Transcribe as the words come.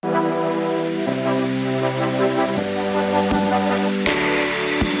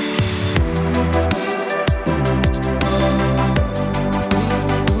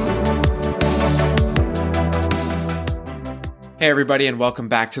Hey, everybody, and welcome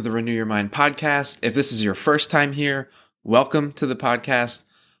back to the Renew Your Mind podcast. If this is your first time here, welcome to the podcast.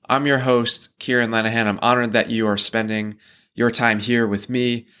 I'm your host, Kieran Lanahan. I'm honored that you are spending your time here with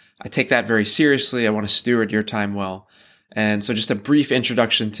me. I take that very seriously. I want to steward your time well. And so just a brief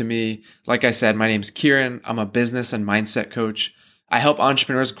introduction to me. Like I said, my name's Kieran. I'm a business and mindset coach. I help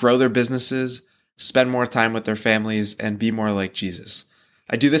entrepreneurs grow their businesses, spend more time with their families, and be more like Jesus.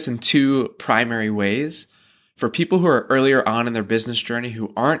 I do this in two primary ways. For people who are earlier on in their business journey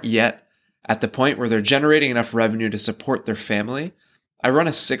who aren't yet at the point where they're generating enough revenue to support their family, I run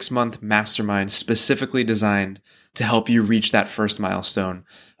a 6-month mastermind specifically designed to help you reach that first milestone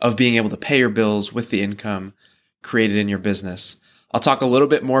of being able to pay your bills with the income created in your business. I'll talk a little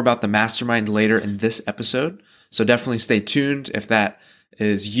bit more about the mastermind later in this episode, so definitely stay tuned if that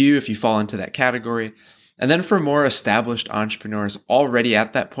is you, if you fall into that category. And then for more established entrepreneurs already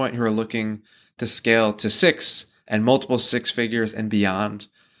at that point who are looking to scale to 6 and multiple 6 figures and beyond,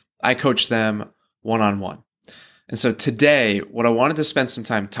 I coach them one-on-one. And so today, what I wanted to spend some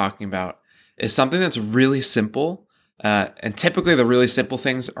time talking about is something that's really simple. And typically the really simple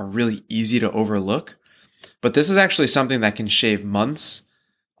things are really easy to overlook. But this is actually something that can shave months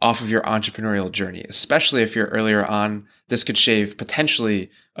off of your entrepreneurial journey, especially if you're earlier on. This could shave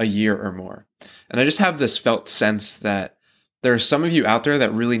potentially a year or more. And I just have this felt sense that there are some of you out there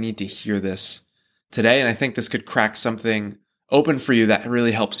that really need to hear this today, and I think this could crack something open for you that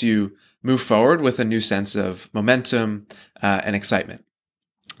really helps you move forward with a new sense of momentum and excitement.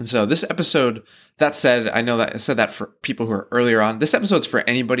 And so this episode, that said, I know that I said that for people who are earlier on. This episode's for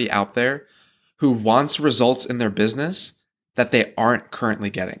anybody out there who wants results in their business that they aren't currently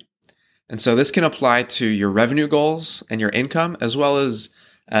getting. And so this can apply to your revenue goals and your income, as well as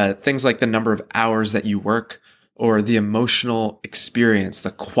things like the number of hours that you work or the emotional experience,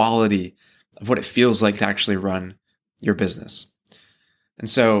 the quality of what it feels like to actually run your business. And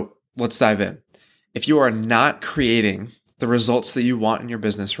so let's dive in. If you are not creating the results that you want in your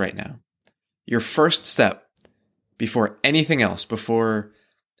business right now, your first step before anything else, before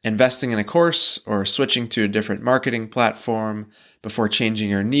investing in a course or switching to a different marketing platform, before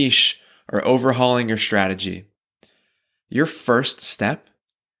changing your niche or overhauling your strategy, your first step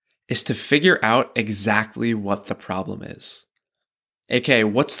is to figure out exactly what the problem is. AKA,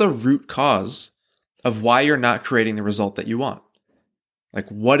 what's the root cause of why you're not creating the result that you want? Like,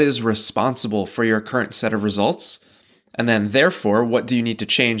 what is responsible for your current set of results? And then, therefore, what do you need to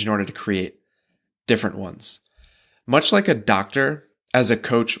change in order to create different ones? Much like a doctor, as a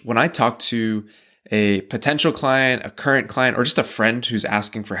coach, when I talk to a potential client, a current client, or just a friend who's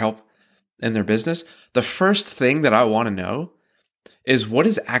asking for help in their business, the first thing that I want to know is what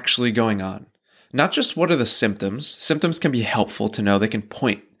is actually going on. Not just what are the symptoms. Symptoms can be helpful to know. They can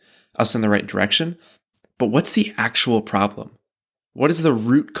point us in the right direction. But what's the actual problem? What is the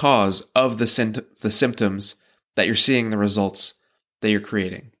root cause of the symptoms that you're seeing, the results that you're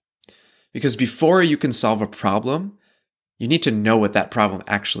creating? Because before you can solve a problem, you need to know what that problem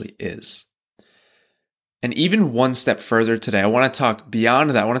actually is. And even one step further today, I want to talk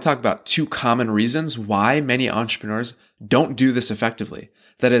beyond that. I want to talk about 2 common reasons why many entrepreneurs don't do this effectively.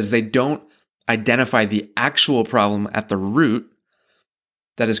 That is, they don't identify the actual problem at the root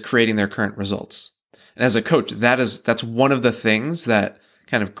that is creating their current results. And as a coach, that's one of the things that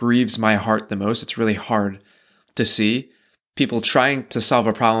kind of grieves my heart the most. It's really hard to see people trying to solve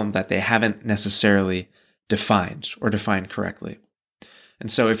a problem that they haven't necessarily defined or defined correctly. And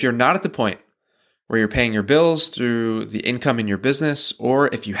so if you're not at the point where you're paying your bills through the income in your business,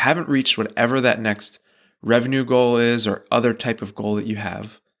 or if you haven't reached whatever that next revenue goal is or other type of goal that you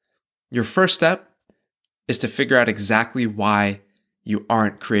have, your first step is to figure out exactly why you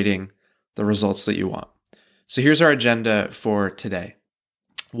aren't creating the results that you want. So here's our agenda for today.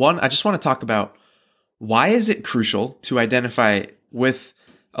 1, I just want to talk about why is it crucial to identify with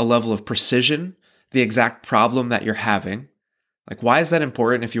a level of precision the exact problem that you're having. Like, why is that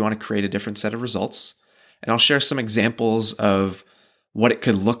important if you want to create a different set of results? And I'll share some examples of what it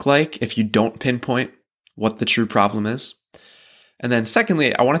could look like if you don't pinpoint what the true problem is. And then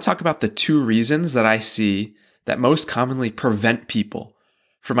secondly, I want to talk about the 2 reasons that I see that most commonly prevent people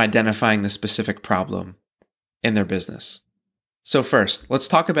from identifying the specific problem in their business. So first, let's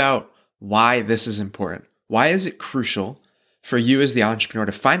talk about why this is important. Why is it crucial for you as the entrepreneur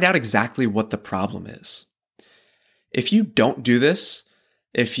to find out exactly what the problem is? If you don't do this,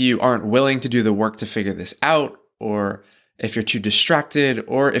 if you aren't willing to do the work to figure this out, or if you're too distracted,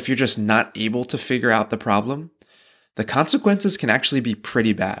 or if you're just not able to figure out the problem, the consequences can actually be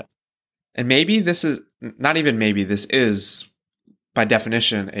pretty bad. And maybe this is, not even maybe, this is by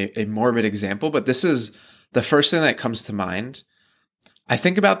definition a morbid example, but this is the first thing that comes to mind I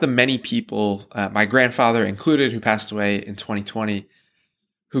think about the many people, my grandfather included, who passed away in 2020,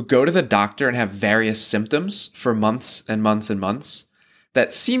 who go to the doctor and have various symptoms for months and months and months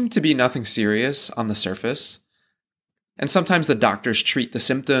that seem to be nothing serious on the surface. And sometimes the doctors treat the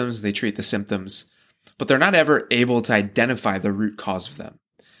symptoms, but they're not ever able to identify the root cause of them.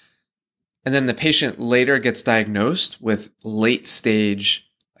 And then the patient later gets diagnosed with late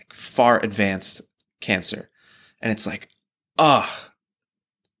stage, like far advanced cancer. And it's like,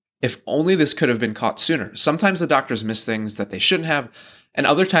 if only this could have been caught sooner. Sometimes the doctors miss things that they shouldn't have. And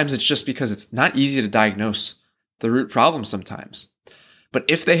other times it's just because it's not easy to diagnose the root problem sometimes. But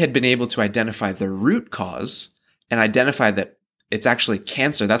if they had been able to identify the root cause and identify that it's actually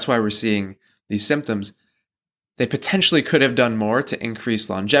cancer, that's why we're seeing these symptoms, they potentially could have done more to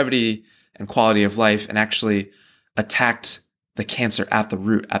increase longevity and quality of life and actually attacked the cancer at the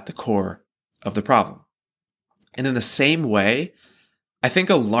root, at the core of the problem. And in the same way, I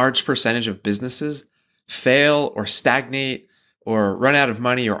think a large percentage of businesses fail or stagnate or run out of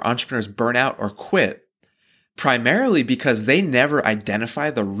money, or entrepreneurs burn out or quit, primarily because they never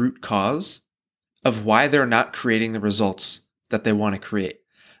identify the root cause of why they're not creating the results that they want to create.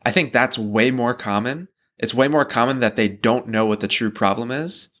 I think that's way more common. It's way more common that they don't know what the true problem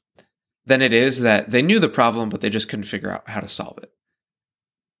is than it is that they knew the problem, but they just couldn't figure out how to solve it.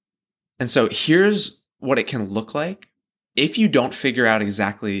 And so here's what it can look like if you don't figure out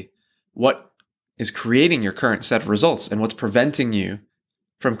exactly what is creating your current set of results and what's preventing you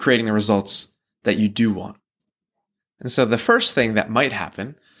from creating the results that you do want. And so the first thing that might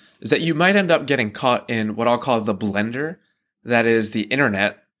happen is that you might end up getting caught in what I'll call the blender, that is the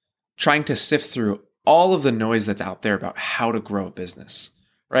internet, trying to sift through all of the noise that's out there about how to grow a business,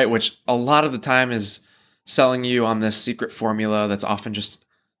 right? Which a lot of the time is selling you on this secret formula that's often just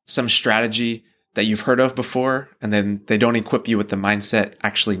some strategy that you've heard of before, and then they don't equip you with the mindset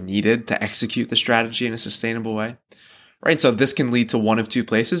actually needed to execute the strategy in a sustainable way, right? So this can lead to one of two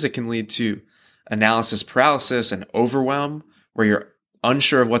places. It can lead to analysis paralysis and overwhelm, where you're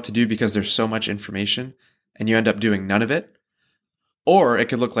unsure of what to do because there's so much information and you end up doing none of it. Or it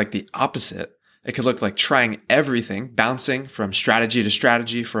could look like the opposite. It could look like trying everything, bouncing from strategy to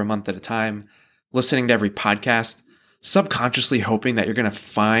strategy for a month at a time, listening to every podcast, subconsciously hoping that you're going to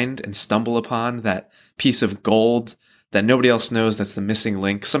find and stumble upon that piece of gold that nobody else knows, that's the missing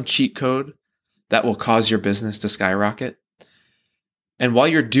link, some cheat code that will cause your business to skyrocket. And while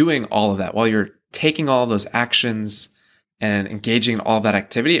you're doing all of that, while you're taking all those actions and engaging in all that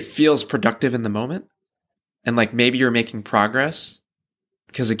activity, it feels productive in the moment. And like maybe you're making progress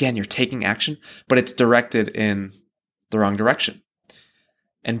because, again, you're taking action, but it's directed in the wrong direction.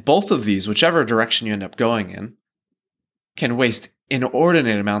 And both of these, whichever direction you end up going in, can waste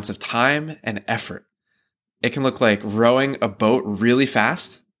inordinate amounts of time and effort. It can look like rowing a boat really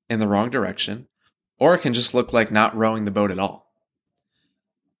fast in the wrong direction, or it can just look like not rowing the boat at all.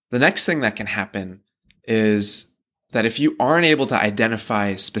 The next thing that can happen is that if you aren't able to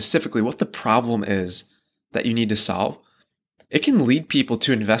identify specifically what the problem is that you need to solve, it can lead people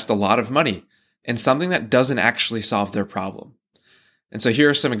to invest a lot of money in something that doesn't actually solve their problem. And so here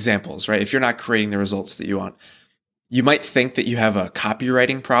are some examples, right? If you're not creating the results that you want, you might think that you have a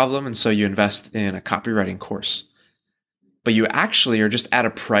copywriting problem, and so you invest in a copywriting course. But you actually are just at a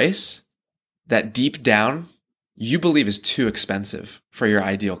price that deep down you believe is too expensive for your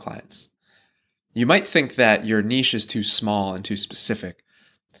ideal clients. You might think that your niche is too small and too specific,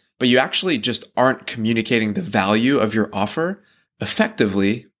 but you actually just aren't communicating the value of your offer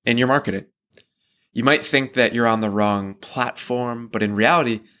effectively in your marketing. You might think that you're on the wrong platform, but in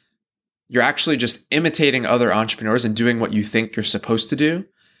reality, you're actually just imitating other entrepreneurs and doing what you think you're supposed to do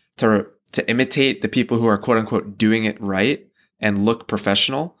to imitate the people who are quote unquote doing it right and look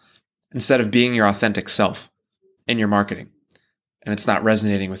professional, instead of being your authentic self in your marketing. And it's not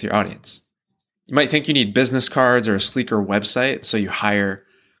resonating with your audience. You might think you need business cards or a sleeker website, so you hire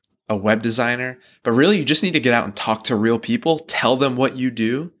a web designer, but really you just need to get out and talk to real people, tell them what you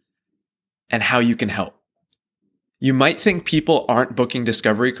do and how you can help. You might think people aren't booking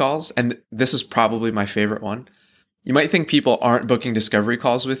discovery calls, and this is probably my favorite one. You might think people aren't booking discovery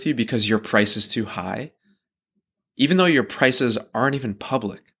calls with you because your price is too high, even though your prices aren't even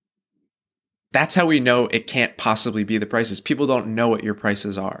public. That's how we know it can't possibly be the prices. People don't know what your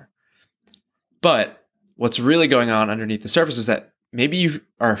prices are. But what's really going on underneath the surface is that maybe you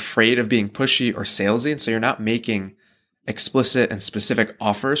are afraid of being pushy or salesy, and so you're not making explicit and specific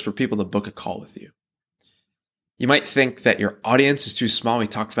offers for people to book a call with you. You might think that your audience is too small. We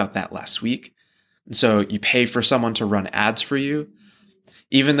talked about that last week. And so you pay for someone to run ads for you,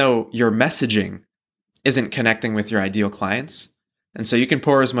 even though your messaging isn't connecting with your ideal clients. And so you can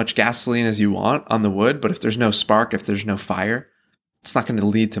pour as much gasoline as you want on the wood, but if there's no spark, if there's no fire, it's not going to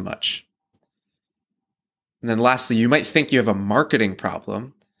lead to much. And then lastly, you might think you have a marketing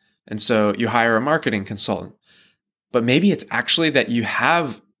problem, and so you hire a marketing consultant. But maybe it's actually that you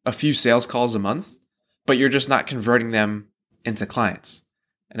have a few sales calls a month, but you're just not converting them into clients.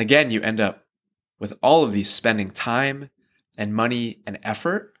 And again, you end up with all of these spending time and money and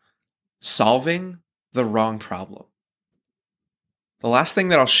effort solving the wrong problem. The last thing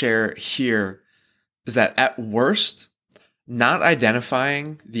that I'll share here is that at worst, not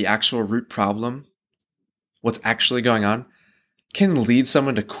identifying the actual root problem, what's actually going on, can lead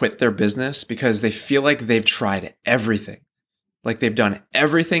someone to quit their business because they feel like they've tried everything. Like they've done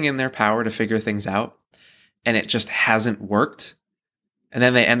everything in their power to figure things out, and it just hasn't worked. And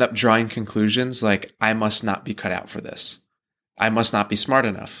then they end up drawing conclusions like, I must not be cut out for this. I must not be smart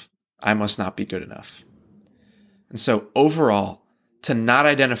enough. I must not be good enough. And so overall, to not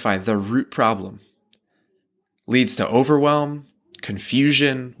identify the root problem leads to overwhelm,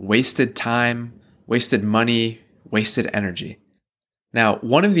 confusion, wasted time, wasted money, wasted energy. Now,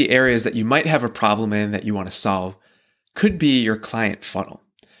 one of the areas that you might have a problem in that you want to solve could be your client funnel.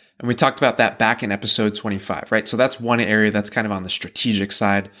 And we talked about that back in episode 25, right? So that's one area that's kind of on the strategic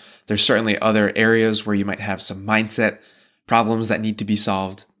side. There's certainly other areas where you might have some mindset problems that need to be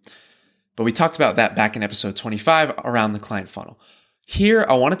solved. But we talked about that back in episode 25 around the client funnel. Here,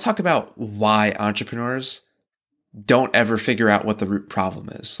 I want to talk about why entrepreneurs don't ever figure out what the root problem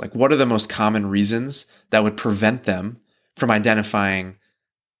is. Like, what are the most common reasons that would prevent them from identifying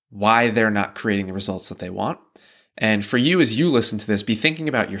why they're not creating the results that they want? And for you, as you listen to this, be thinking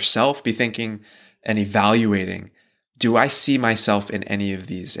about yourself, be thinking and evaluating, do I see myself in any of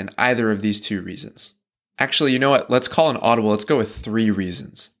these, in either of these two reasons? Actually, you know what? Let's call an audible. Let's go with 3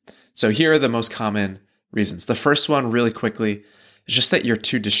 reasons. So here are the most common reasons. The first one, really quickly, is just that you're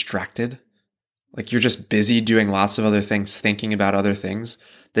too distracted. Like you're just busy doing lots of other things, thinking about other things,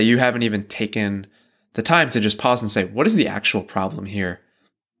 that you haven't even taken the time to just pause and say, what is the actual problem here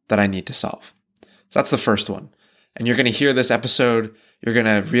that I need to solve? So that's the first one. And you're going to hear this episode, you're going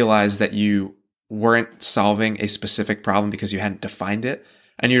to realize that you weren't solving a specific problem because you hadn't defined it,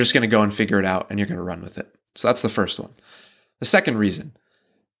 and you're just going to go and figure it out and you're going to run with it. So that's the first one. The second reason,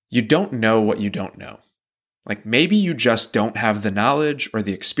 you don't know what you don't know. Like maybe you just don't have the knowledge or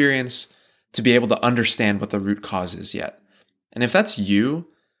the experience to be able to understand what the root cause is yet. And if that's you,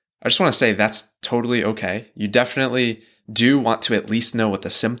 I just want to say that's totally okay. You definitely do want to at least know what the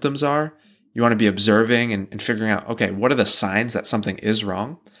symptoms are. You want to be observing and figuring out, okay, what are the signs that something is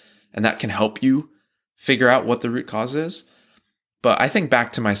wrong? And that can help you figure out what the root cause is. But I think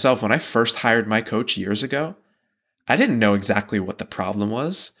back to myself, when I first hired my coach years ago, I didn't know exactly what the problem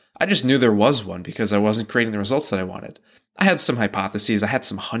was. I just knew there was one because I wasn't creating the results that I wanted. I had some hypotheses, I had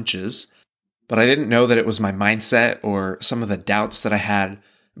some hunches, but I didn't know that it was my mindset or some of the doubts that I had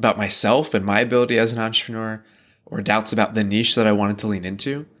about myself and my ability as an entrepreneur, or doubts about the niche that I wanted to lean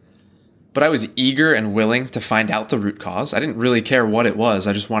into. But I was eager and willing to find out the root cause. I didn't really care what it was.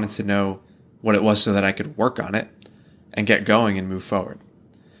 I just wanted to know what it was so that I could work on it and get going and move forward.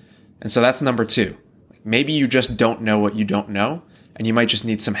 And so that's number 2. Maybe you just don't know what you don't know, and you might just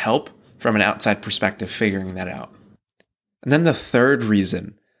need some help from an outside perspective figuring that out. And then the third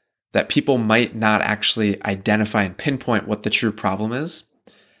reason that people might not actually identify and pinpoint what the true problem is,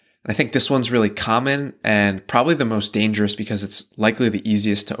 and I think this one's really common and probably the most dangerous because it's likely the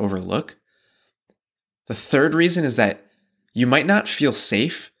easiest to overlook. The third reason is that you might not feel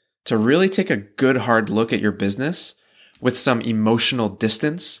safe to really take a good hard look at your business with some emotional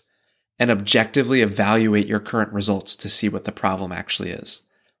distance and objectively evaluate your current results to see what the problem actually is.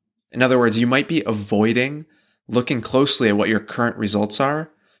 In other words, you might be avoiding looking closely at what your current results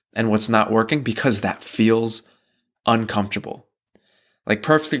are and what's not working because that feels uncomfortable. Like,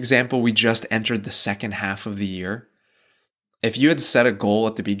 perfect example, we just entered the second half of the year. If you had set a goal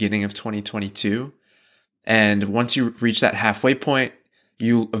at the beginning of 2022, and once you reach that halfway point,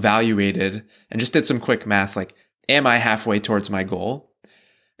 you evaluated and just did some quick math, like, am I halfway towards my goal?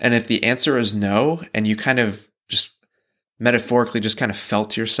 And if the answer is no, and you kind of just metaphorically just kind of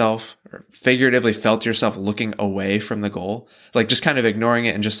felt yourself, or figuratively felt yourself looking away from the goal, like just kind of ignoring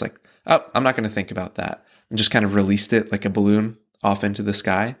it and just like, oh, I'm not going to think about that, and just kind of released it like a balloon off into the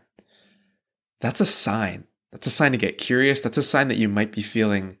sky, that's a sign. That's a sign to get curious. That's a sign that you might be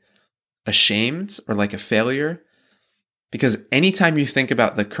feeling ashamed or like a failure. Because anytime you think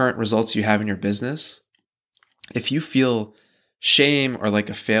about the current results you have in your business, if you feel shame or like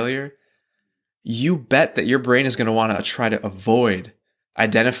a failure, you bet that your brain is going to want to try to avoid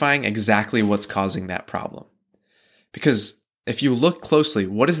identifying exactly what's causing that problem. Because if you look closely,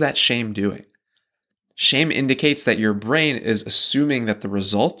 what is that shame doing? Shame indicates that your brain is assuming that the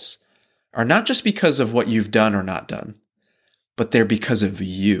results are not just because of what you've done or not done, but they're because of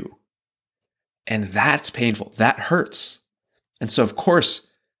you. And that's painful. That hurts. And so, of course,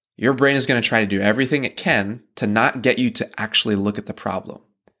 your brain is going to try to do everything it can to not get you to actually look at the problem,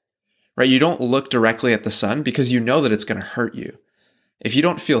 right? You don't look directly at the sun because you know that it's going to hurt you. If you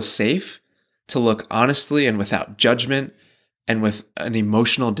don't feel safe to look honestly and without judgment and with an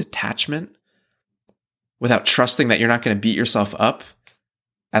emotional detachment, without trusting that you're not going to beat yourself up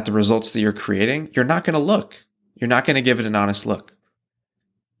at the results that you're creating, you're not going to look. You're not going to give it an honest look.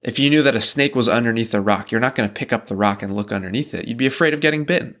 If you knew that a snake was underneath a rock, you're not going to pick up the rock and look underneath it. You'd be afraid of getting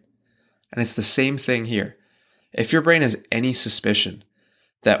bitten. And it's the same thing here. If your brain has any suspicion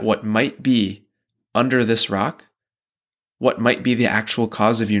that what might be under this rock, what might be the actual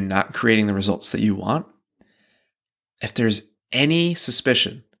cause of you not creating the results that you want, if there's any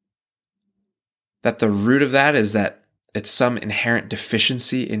suspicion that the root of that is that it's some inherent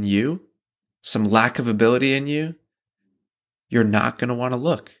deficiency in you, some lack of ability in you, you're not going to want to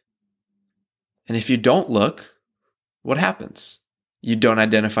look. And if you don't look, what happens? You don't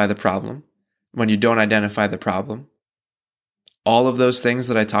identify the problem. When you don't identify the problem, all of those things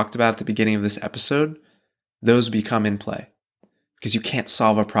that I talked about at the beginning of this episode, those become in play because you can't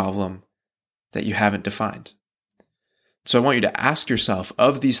solve a problem that you haven't defined. So I want you to ask yourself,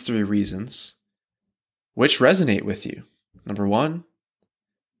 of these 3 reasons, which resonate with you? Number 1,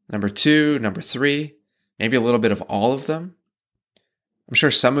 number 2, number 3, maybe a little bit of all of them. I'm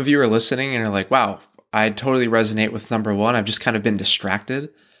sure some of you are listening and are like, wow, I totally resonate with number 1. I've just kind of been distracted.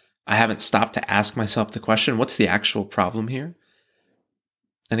 I haven't stopped to ask myself the question, what's the actual problem here?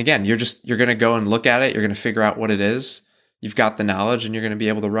 And again, you're going to go and look at it. You're going to figure out what it is. You've got the knowledge and you're going to be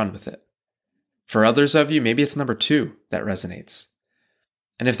able to run with it. For others of you, maybe it's number 2 that resonates.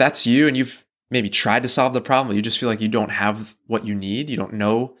 And if that's you and you've maybe tried to solve the problem, but you just feel like you don't have what you need, you don't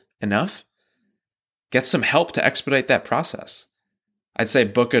know enough, get some help to expedite that process. I'd say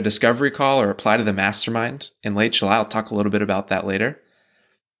book a discovery call or apply to the mastermind in late July. I'll talk a little bit about that later.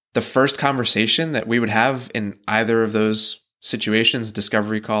 The first conversation that we would have in either of those situations,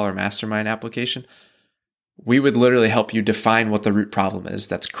 discovery call or mastermind application, we would literally help you define what the root problem is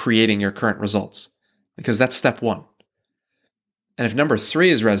that's creating your current results, because that's step 1. And if number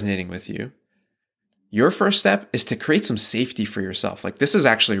 3 is resonating with you, your first step is to create some safety for yourself. Like, this is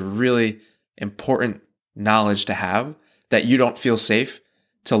actually really important knowledge to have, that you don't feel safe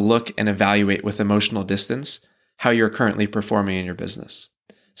to look and evaluate with emotional distance how you're currently performing in your business.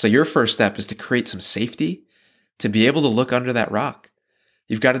 So your first step is to create some safety to be able to look under that rock.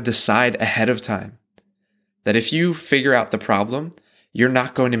 You've got to decide ahead of time that if you figure out the problem, you're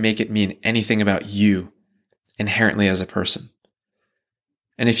not going to make it mean anything about you inherently as a person.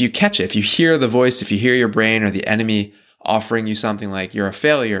 And if you catch it, if you hear the voice, if you hear your brain or the enemy offering you something like you're a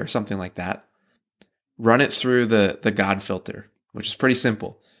failure or something like that, run it through the God filter, which is pretty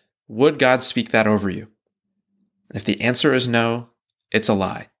simple. Would God speak that over you? If the answer is no, it's a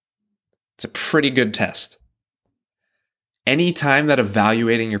lie. It's a pretty good test. Any time that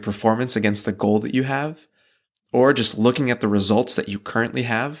evaluating your performance against the goal that you have, or just looking at the results that you currently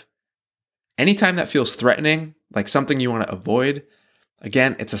have, anytime that feels threatening, like something you want to avoid,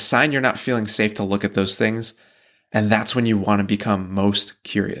 again, it's a sign you're not feeling safe to look at those things, and that's when you want to become most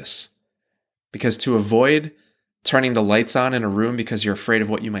curious. Because to avoid turning the lights on in a room because you're afraid of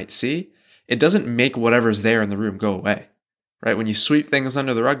what you might see, it doesn't make whatever's there in the room go away, right? When you sweep things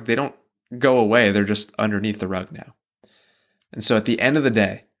under the rug, they don't go away. They're just underneath the rug now. And so at the end of the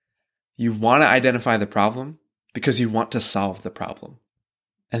day, you want to identify the problem because you want to solve the problem.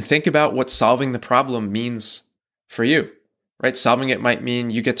 And think about what solving the problem means for you, right? Solving it might mean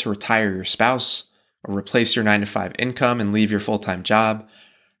you get to retire your spouse or replace your 9-to-5 income and leave your full-time job,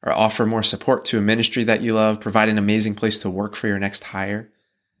 or offer more support to a ministry that you love, provide an amazing place to work for your next hire.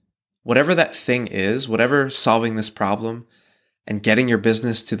 Whatever that thing is, whatever solving this problem and getting your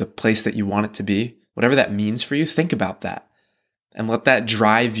business to the place that you want it to be, whatever that means for you, think about that and let that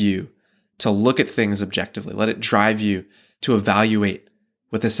drive you to look at things objectively. Let it drive you to evaluate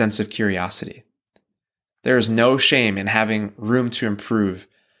with a sense of curiosity. There is no shame in having room to improve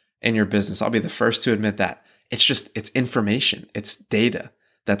in your business. I'll be the first to admit that. It's information. It's data.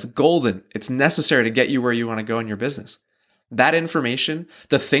 That's golden. It's necessary to get you where you want to go in your business. That information,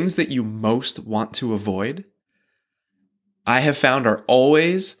 the things that you most want to avoid, I have found are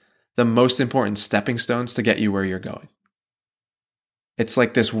always the most important stepping stones to get you where you're going. It's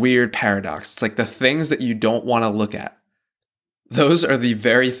like this weird paradox. It's like the things that you don't want to look at, those are the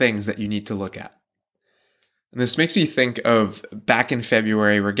very things that you need to look at. And this makes me think of back in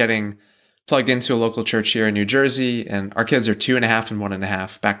February, we're getting plugged into a local church here in New Jersey, and our kids are 2.5 and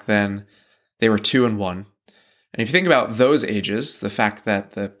 1.5. Back then, they were 2 and 1. And if you think about those ages, the fact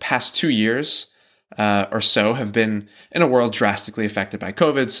that the past 2 years or so have been in a world drastically affected by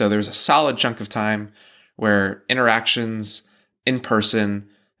COVID, so there's a solid chunk of time where interactions in person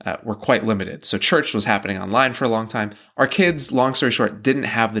were quite limited. So church was happening online for a long time. Our kids, long story short, didn't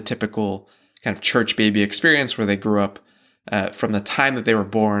have the typical kind of church baby experience where they grew up from the time that they were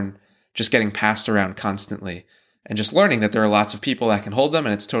born, just getting passed around constantly and just learning that there are lots of people that can hold them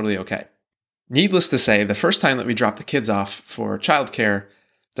and it's totally okay. Needless to say, the first time that we dropped the kids off for childcare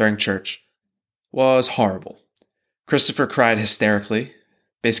during church was horrible. Christopher cried hysterically.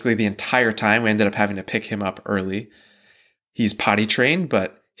 Basically the entire time. We ended up having to pick him up early. He's potty trained,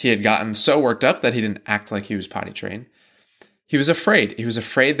 but he had gotten so worked up that he didn't act like he was potty trained. He was afraid. He was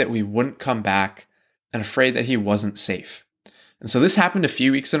afraid that we wouldn't come back and afraid that he wasn't safe. And so this happened a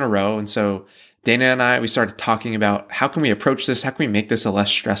few weeks in a row. And so Dana and I, we started talking about how can we approach this? How can we make this a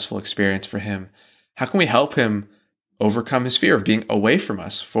less stressful experience for him? How can we help him overcome his fear of being away from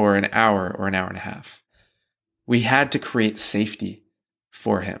us for an hour or an hour and a half? We had to create safety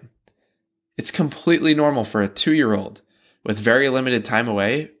for him. It's completely normal for a 2-year-old with very limited time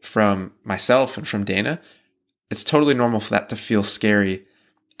away from myself and from Dana. It's totally normal for that to feel scary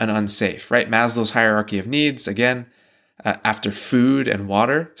and unsafe, right? Maslow's hierarchy of needs, again, after food and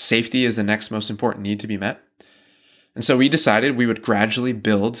water, safety is the next most important need to be met. And so we decided we would gradually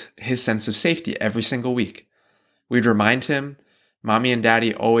build his sense of safety every single week. We'd remind him, Mommy and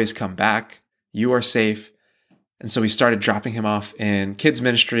Daddy always come back. You are safe. And so we started dropping him off in kids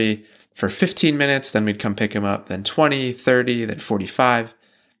ministry for 15 minutes. Then we'd come pick him up, then 20, 30, then 45.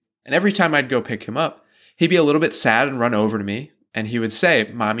 And every time I'd go pick him up, he'd be a little bit sad and run over to me. And he would say,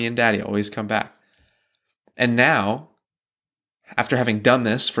 Mommy and Daddy always come back. And now, after having done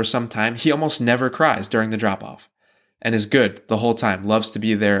this for some time, he almost never cries during the drop-off and is good the whole time, loves to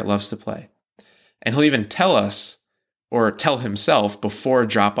be there, loves to play. And he'll even tell us or tell himself before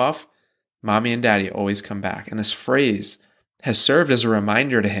drop-off, Mommy and Daddy always come back. And this phrase has served as a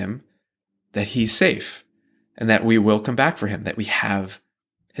reminder to him that he's safe and that we will come back for him, that we have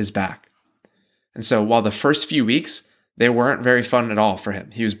his back. And so while the first few weeks, they weren't very fun at all for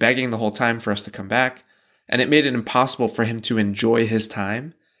him. He was begging the whole time for us to come back. And it made it impossible for him to enjoy his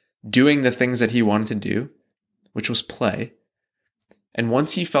time doing the things that he wanted to do, which was play. And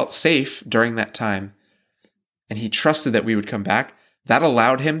once he felt safe during that time, and he trusted that we would come back, that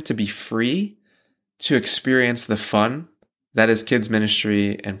allowed him to be free to experience the fun that is kids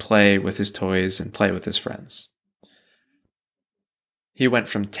ministry and play with his toys and play with his friends. He went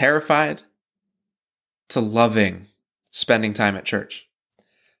from terrified to loving spending time at church.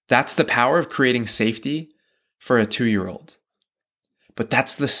 That's the power of creating safety for a 2-year-old. But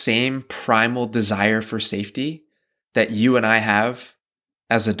that's the same primal desire for safety that you and I have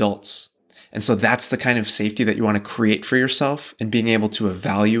as adults. And so that's the kind of safety that you want to create for yourself, and being able to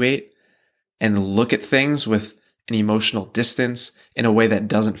evaluate and look at things with an emotional distance in a way that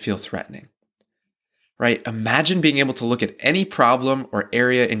doesn't feel threatening. Right? Imagine being able to look at any problem or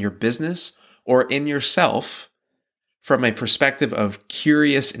area in your business or in yourself from a perspective of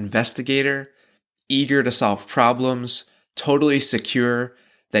curious investigator, eager to solve problems, totally secure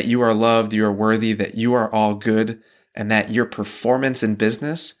that you are loved, you are worthy, that you are all good, and that your performance in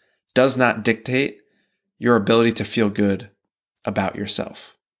business does not dictate your ability to feel good about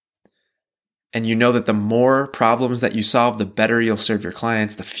yourself. And you know that the more problems that you solve, the better you'll serve your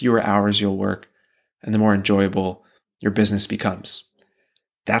clients, the fewer hours you'll work, and the more enjoyable your business becomes.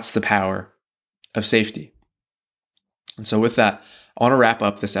 That's the power of safety. And so with that, I want to wrap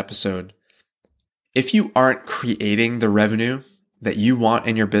up this episode. If you aren't creating the revenue that you want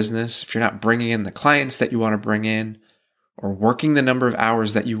in your business, if you're not bringing in the clients that you want to bring in, or working the number of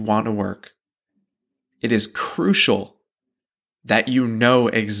hours that you want to work, it is crucial that you know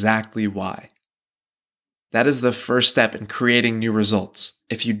exactly why. That is the first step in creating new results.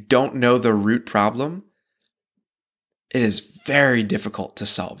 If you don't know the root problem, it is very difficult to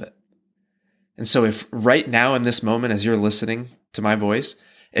solve it. And so if right now in this moment, as you're listening to my voice,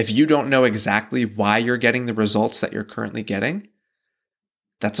 if you don't know exactly why you're getting the results that you're currently getting,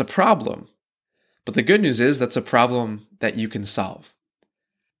 that's a problem. But the good news is that's a problem that you can solve.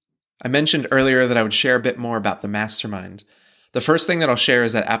 I mentioned earlier that I would share a bit more about the mastermind. The first thing that I'll share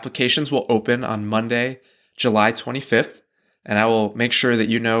is that applications will open on Monday, July 25th, and I will make sure that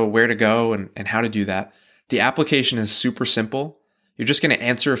you know where to go and how to do that. The application is super simple. You're just going to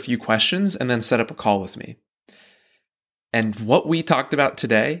answer a few questions and then set up a call with me. And what we talked about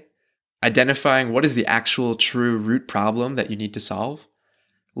today, identifying what is the actual true root problem that you need to solve,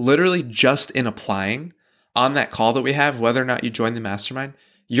 literally just in applying on that call that we have, whether or not you join the mastermind,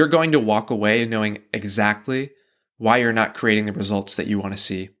 you're going to walk away knowing exactly why you're not creating the results that you want to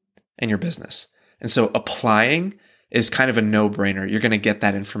see in your business. And so applying is kind of a no-brainer. You're going to get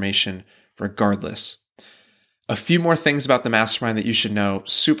that information regardless. A few more things about the mastermind that you should know.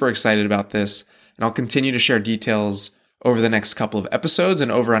 Super excited about this. And I'll continue to share details over the next couple of episodes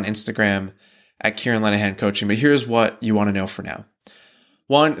and over on Instagram at Kieran Lenahan Coaching. But here's what you want to know for now.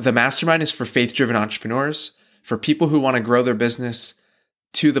 One, the mastermind is for faith-driven entrepreneurs, for people who want to grow their business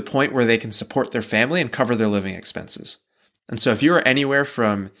to the point where they can support their family and cover their living expenses. And so if you are anywhere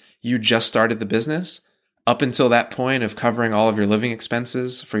from you just started the business up until that point of covering all of your living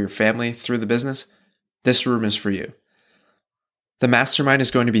expenses for your family through the business, this room is for you. The mastermind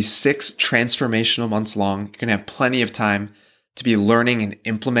is going to be 6 transformational months long. You're going to have plenty of time to be learning and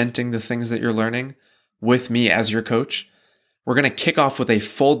implementing the things that you're learning with me as your coach. We're going to kick off with a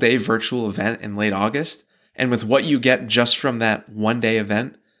full day virtual event in late August. And with what you get just from that one day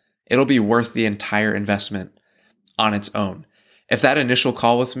event, it'll be worth the entire investment on its own. If that initial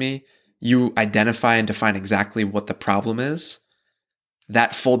call with me, you identify and define exactly what the problem is,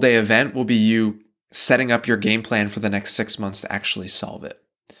 that full day event will be you setting up your game plan for the next 6 months to actually solve it.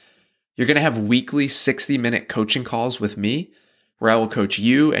 You're going to have weekly 60-minute coaching calls with me, where I will coach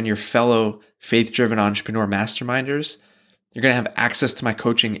you and your fellow faith-driven entrepreneur masterminders. You're going to have access to my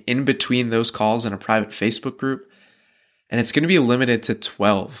coaching in between those calls in a private Facebook group. And it's going to be limited to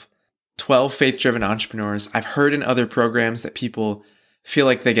 12 faith-driven entrepreneurs. I've heard in other programs that people feel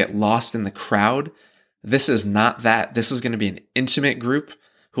like they get lost in the crowd. This is not that. This is going to be an intimate group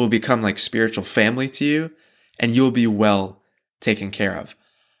who will become like spiritual family to you, and you'll be well taken care of.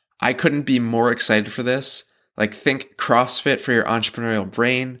 I couldn't be more excited for this. Like, think CrossFit for your entrepreneurial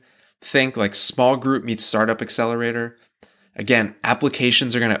brain. Think like small group meets startup accelerator. Again,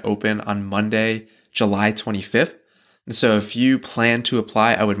 applications are going to open on Monday, July 25th. And so if you plan to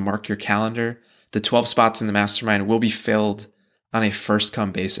apply, I would mark your calendar. The 12 spots in the mastermind will be filled on a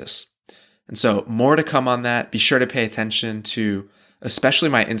first-come basis. And so more to come on that. Be sure to pay attention to especially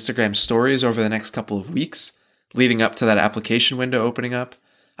my Instagram stories over the next couple of weeks leading up to that application window opening up.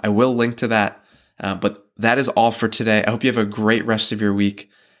 I will link to that. But that is all for today. I hope you have a great rest of your week,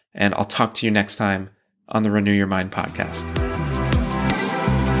 and I'll talk to you next time on the Renew Your Mind podcast.